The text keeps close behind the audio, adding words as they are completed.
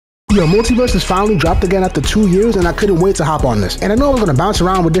Yo, Multiversus finally dropped again after 2 years, and I couldn't wait to hop on this. And I know I was gonna bounce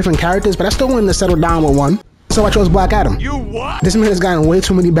around with different characters, but I still wanted to settle down with one. So I chose Black Adam. You what? This man has gotten way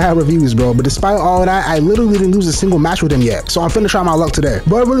too many bad reviews, bro. But despite all of that, I literally didn't lose a single match with him yet. So I'm finna try my luck today.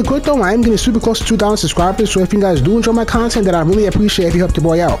 But really quick though, I am getting super close to 2,000 subscribers. So if you guys do enjoy my content, then I really appreciate if you help your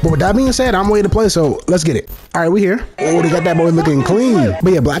boy out. But with that being said, I'm ready to play, so let's get it. All right, we here. Oh, they got that boy looking clean.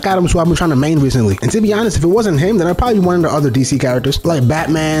 But yeah, Black Adam's who I've been trying to main recently. And to be honest, if it wasn't him, then I'd probably be one of the other DC characters. Like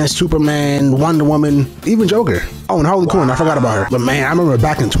Batman, Superman, Wonder Woman, even Joker. Oh, and Harley Quinn, I forgot about her. But man, I remember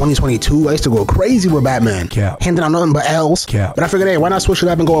back in 2022, I used to go crazy with Batman. Yeah. Handing out nothing but L's. Yeah. But I figured, hey, why not switch it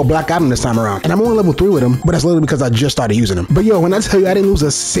up and go with Black Adam this time around? And I'm only level 3 with him, but that's literally because I just started using him. But yo, when I tell you I didn't lose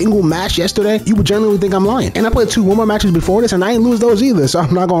a single match yesterday, you would genuinely think I'm lying. And I played 2 warm-up matches before this, and I didn't lose those either, so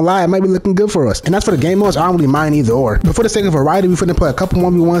I'm not gonna lie, it might be looking good for us. And that's for the game modes, I don't really mind either or. But for the sake of variety, we finna play a couple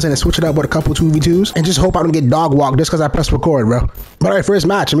 1v1s and then switch it up with a couple 2v2s, and just hope I don't get dog walked just because I pressed record, bro. But alright, first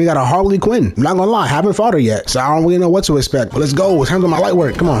match, and we got a Harley Quinn. I'm not gonna lie, I haven't fought her yet, so I don't really know what to expect. But let's go, it's handle my light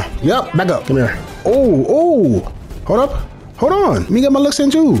work, come on. Yep, back up, come here. Oh, hold up. Hold on, let me get my looks in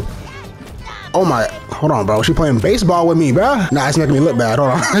too. Oh my, hold on, bro. She playing baseball with me, bro. Nah, it's making me look bad.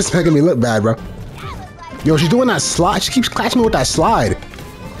 Hold on, it's making me look bad, bro. Yo, she's doing that slide. She keeps catching me with that slide.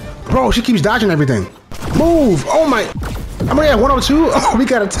 Bro, she keeps dodging everything. Move, oh my. I'm already at 102. Oh, we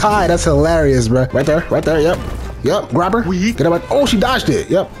got a tie. That's hilarious, bro. Right there, yep. Yep, grab her. Get her. Oh, she dodged it,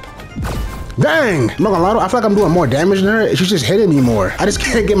 yep. Dang, I'm not gonna lie, I feel like I'm doing more damage than her. She's just hitting me more. I just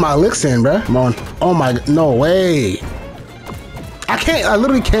can't get my licks in, bro. Come on. Oh my, no way. I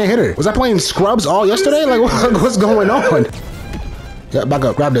literally can't hit her. Was I playing Scrubs all yesterday? Like, what's going on? Yeah, back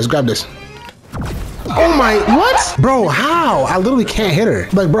up, grab this. Oh my, what? Bro, how? I literally can't hit her.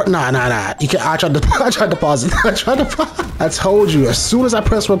 Like, bro, nah. You can't, I tried to pause it. I told you, as soon as I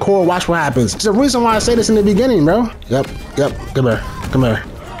press record, watch what happens. There's a reason why I say this in the beginning, bro. Yep, come here.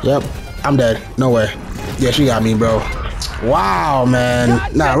 Yep, I'm dead, no way. Yeah, she got me, bro. Wow,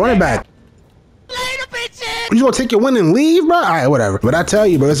 man. Nah, run it back. You gonna take your win and leave, bro? All right, whatever. But I tell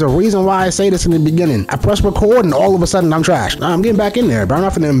you, bro, there's a reason why I say this in the beginning. I press record and all of a sudden I'm trash. Nah, I'm getting back in there, bro. I'm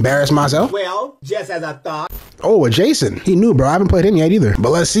not finna embarrass myself. Well, just as I thought. Oh, a Jason. He knew, bro. I haven't played him yet either. But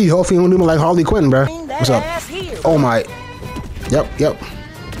let's see. Hopefully he don't do me like Harley Quinn, bro. What's up? Oh my. Yep.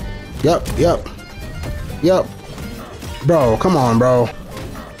 Bro, come on, bro.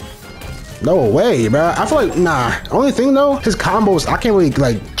 No way, bro. I feel like, nah. Only thing though, his combos, I can't really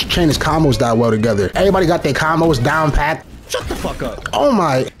like chain his combos that well together. Everybody got their combos down pat. Shut the fuck up. Oh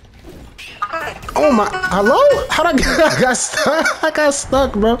my. Hello? How'd I get, I got stuck? I got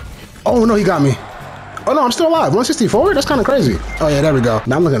stuck, bro. Oh no, he got me. Oh no, I'm still alive. 164? That's kind of crazy. Oh yeah, there we go.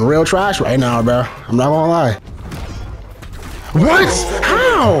 Now I'm looking real trash right now, bro. I'm not gonna lie. What?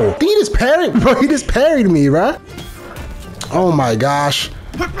 How? He just parried, bro. He just parried me, bro. Oh my gosh.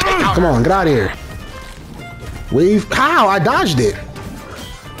 Come on, get out of here. Weave. How? I dodged it.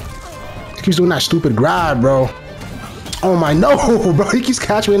 He keeps doing that stupid grab, bro. Oh my, no, bro. He keeps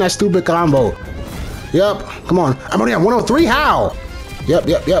catching me in that stupid combo. Yep. Come on. I'm already at 103. How? Yep.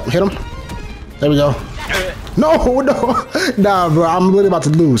 Hit him. There we go. No. Nah, bro. I'm literally about to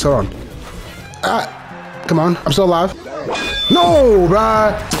lose. Hold on. Come on. I'm still alive. No,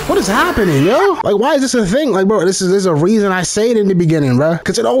 bruh. What is happening, yo? Like, why is this a thing? Like, bro, there's a reason I say it in the beginning, bruh.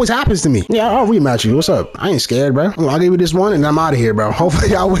 Because it always happens to me. Yeah, I'll rematch you. What's up? I ain't scared, bruh. I'll give you this one and I'm out of here, bro.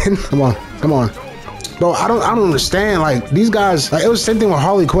 Hopefully I win. Come on. Bro, I don't understand. Like, these guys, like, it was the same thing with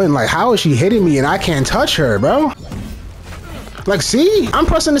Harley Quinn. Like, how is she hitting me and I can't touch her, bro? Like, see? I'm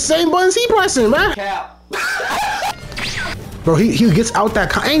pressing the same buttons he pressing, man. Bro, he gets out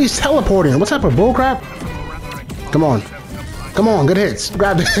that, and he's teleporting. What type of bullcrap? Come on, good hits.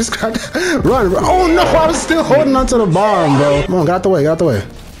 Grab this, run. Oh no, I was still holding onto the bomb, bro. Come on, get out the way.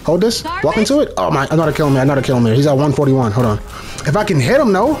 Hold this, walk into it. Oh my, I know how to kill him. He's at 141, hold on. If I can hit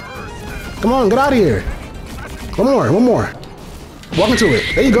him, no. Come on, get out of here. One more. Walk into it.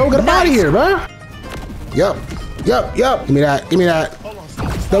 There you go, get out of here, bro. Yep. Give me that.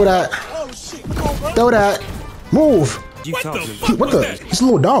 Throw that. Move. What the? He's a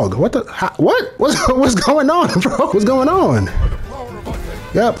little dog. What the? What's going on, bro? What's going on?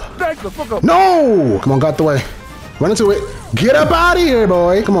 Yep. No! Come on, got the way. Run into it. Get up out of here,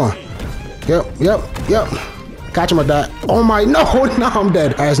 boy. Come on. Yep. Catch him with that. Oh my, no, I'm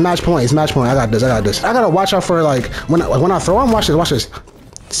dead. All right, it's match point. I got this. I gotta watch out for like when I throw him. Watch this.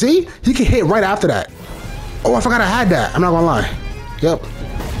 See? He can hit right after that. Oh, I forgot I had that. I'm not gonna lie. Yep.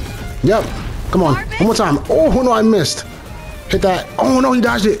 Come on, one more time. Oh no, I missed. Hit that. Oh no, he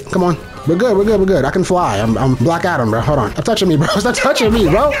dodged it. Come on. We're good, we're good, we're good. I can fly. I'm Black Adam, bro. Hold on. Stop touching me, bro. Stop touching me,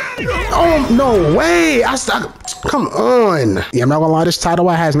 bro. Oh, no way. Come on. Yeah, I'm not gonna lie. This title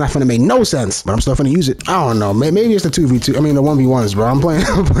I has not finna make no sense, but I'm still finna use it. I don't know. Maybe it's the 2v2. I mean, the 1v1s, bro. I'm playing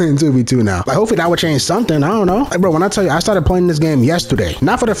 2v2 now. Like, hopefully that would change something. I don't know. Like, bro, when I tell you, I started playing this game yesterday.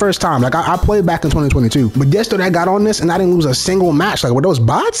 Not for the first time. Like, I played back in 2022. But yesterday I got on this and I didn't lose a single match. Like, with those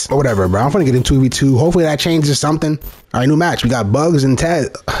bots? Or whatever, bro. I'm finna get in 2v2. Hopefully that changes something. All right, new match. We got Bugs and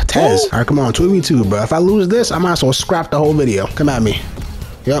Tez. All right, come on, 2v2, bro. If I lose this, I might as well scrap the whole video. Come at me.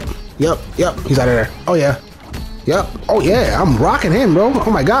 Yep. He's out of there. Oh, yeah. Yep. Oh, yeah. I'm rocking him, bro.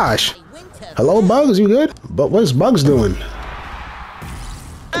 Oh, my gosh. Hello, Bugs. You good? But what's Bugs doing?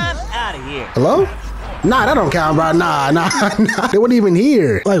 I'm out of here. Hello? Nah, that don't count, bro. Nah. They weren't even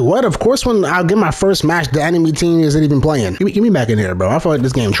here. Like, what? Of course, when I get my first match, the enemy team isn't even playing. Give me back in here, bro. I feel like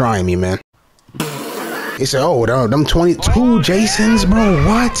this game trying me, man. He said, oh, them 22 Jasons, bro,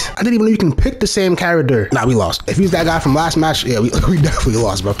 what? I didn't even know you can pick the same character. Nah, we lost. If he's that guy from last match, yeah, we definitely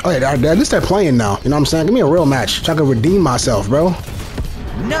lost, bro. Oh, yeah, at least they're playing now. You know what I'm saying? Give me a real match so I can redeem myself, bro.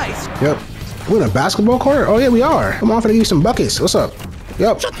 Nice. Yep. We're in a basketball court? Oh, yeah, we are. Come on, I'm finna give you some buckets. What's up?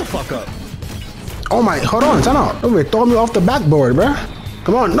 Yep. Shut the fuck up. Oh, my, hold on, time out. They're throwing me off the backboard, bro.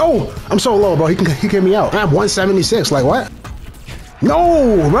 Come on, no. I'm so low, bro. He can get me out. I have 176, like what?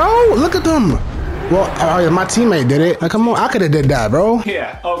 No, bro, look at them. Well, my teammate did it. Like, come on, I could have did that, bro.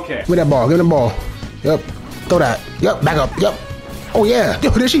 Yeah, okay. Give me that ball, give me the ball. Yep, throw that. Yep, back up, yep. Oh, yeah. Yo,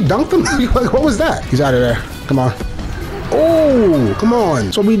 did she dunk them? Like, what was that? He's out of there. Come on. Oh, come on.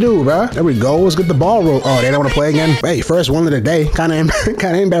 That's what we do, bro. There we go. Let's get the ball roll. Oh, they don't want to play again? Hey, first one of the day. Kind of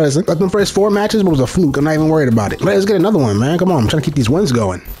embarrassing. Like, the first 4 matches was a fluke. I'm not even worried about it. But let's get another one, man. Come on. I'm trying to keep these wins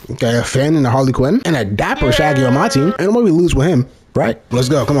going. Okay, a Finn and a Harley Quinn. And a dapper Shaggy on my team. And what we lose with him, right? Let's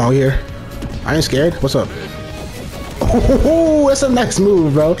go. Come on, we here. I ain't scared. What's up? Oh, that's a nice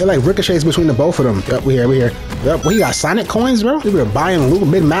move, bro. It like ricochets between the both of them. Yep, we here. Yep, well, he got Sonic coins, bro. We were buying loot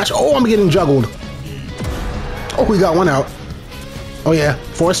mid-match. Oh, I'm getting juggled. Oh, we got one out. Oh, yeah.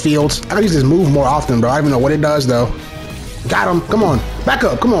 Force fields. I gotta use this move more often, bro. I don't even know what it does, though. Got him. Come on. Back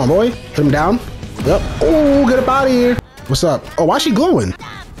up. Come on, boy. Hit him down. Yep. Oh, get up out of here. What's up? Oh, why is she glowing?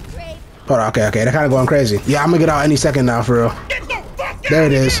 Hold on. Okay. They're kind of going crazy. Yeah, I'm gonna get out any second now, for real. There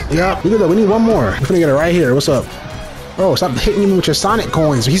it is. Yep. We need one more. We're gonna get it right here. What's up? Bro, stop hitting me with your Sonic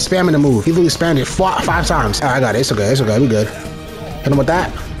coins. He's spamming the move. He literally spammed it 5 times. I got it. It's okay. We good. Hit him with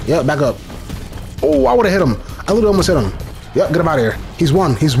that. Yep, back up. Oh, I would have hit him. I literally almost hit him. Yep, get him out of here. He's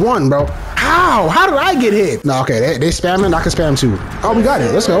one, bro. How? How did I get hit? No, okay, they spamming. I can spam too. Oh, we got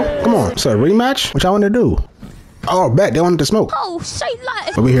it. Let's go. Come on. So, rematch? What y'all want to do? Oh, bet. They wanted to smoke. Oh, say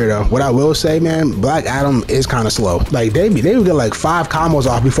like. But we here, though. What I will say, man, Black Adam is kind of slow. Like, they would get like 5 combos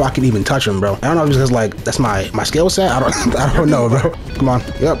off before I can even touch him, bro. I don't know if it's because, like, that's my skill set. I don't know, bro. Come on.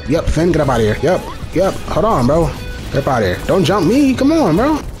 Yep. Finn, get up out of here. Yep. Hold on, bro. Get up out of here. Don't jump me. Come on,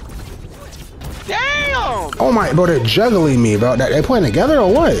 bro. Damn! Oh my, bro, they're juggling me, bro. They playing together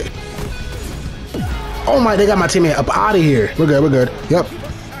or what? Oh my, they got my teammate up out of here. We're good. Yep.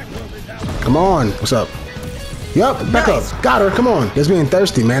 Come on. What's up? Yep, back up. Got her. Come on. Just being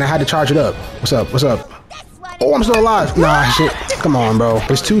thirsty, man. I had to charge it up. What's up? Oh, I'm still alive. Nah, shit. Come on, bro.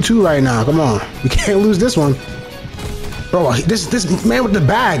 It's 2-2 right now. Come on. We can't lose this one. Bro, this man with the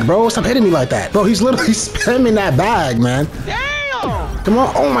bag, bro. Stop hitting me like that. Bro, he's literally spamming that bag, man. Damn! Come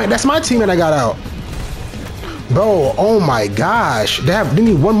on. Oh my, that's my team that I got out. Bro, oh my gosh. They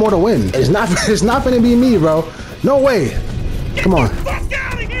need one more to win. It's not gonna be me, bro. No way. Come on.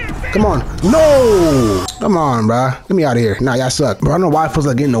 Come on. No! Come on, bro. Get me out of here. Nah, y'all suck. Bro, I don't know why it feels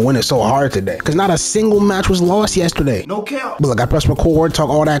like getting the win is so hard today. Because not a single match was lost yesterday. No count. But look, I press record, talk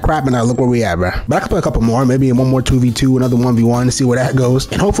all that crap, and I look where we at, bro. But I can play a couple more. Maybe one more 2v2, another 1v1 to see where that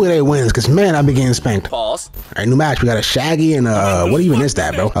goes. And hopefully they wins, because, man, I've been getting spanked. Pause. All right, new match. We got a Shaggy and what even is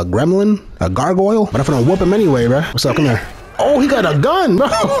that, bro? A gremlin? A gargoyle? But I'm finna whoop him anyway, bro. What's up? Come here. Oh, he got a gun, bro.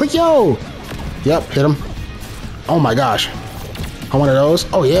 Yo. Yep, hit him. Oh, my gosh. I one of those.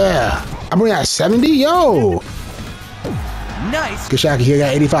 Oh, yeah. I'm only at 70? Yo! Nice. Good Shaggy. He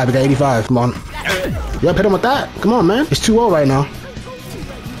got 85. Come on. Yep, hit him with that. Come on, man. It's 2-0 right now.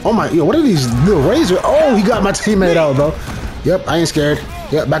 Oh, my. Yo, what are these little razors? Oh, he got my teammate out, bro. Yep, I ain't scared.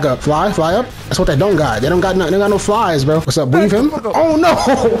 Yep, back up. Fly up. That's what they don't got. They don't got no flies, bro. What's up? Weave him. Oh, no.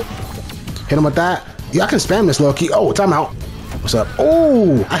 Hit him with that. Yeah, I can spam this low key. Oh, time out. What's up?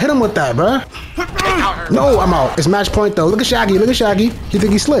 Oh, I hit him with that, bro. No, I'm out. It's match point though. Look at Shaggy. He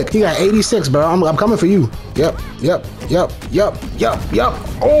think he's slick. He got 86, bro. I'm coming for you. Yep.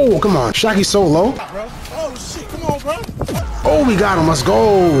 Oh, come on. Shaggy's so low. Oh shit, come on, bro. Oh, we got him. Let's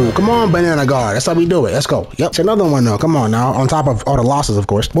go. Come on, banana guard. That's how we do it. Let's go. Yep. It's another one though. Come on now. On top of all the losses, of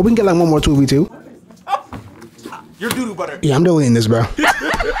course. But we can get like one more 2v2. You're doo-doo butter. Yeah, I'm deleting this, bro.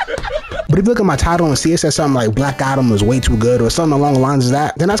 But if you look at my title and see it says something like Black Adam is way too good or something along the lines of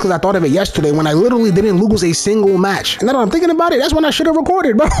that, then that's because I thought of it yesterday when I literally didn't lose a single match. And now that I'm thinking about it, that's when I should have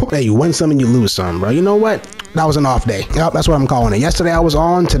recorded, bro. Hey, you win some and you lose some, bro. You know what? That was an off day. Yep, that's what I'm calling it. Yesterday I was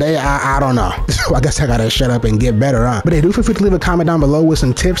on, today I don't know. So I guess I gotta shut up and get better, huh? But hey, do feel free to leave a comment down below with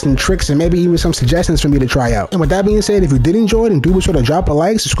some tips and tricks and maybe even some suggestions for me to try out. And with that being said, if you did enjoy it, then do be sure to drop a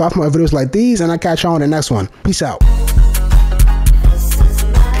like, subscribe for more videos like these, and I'll catch you on the next one. Peace out.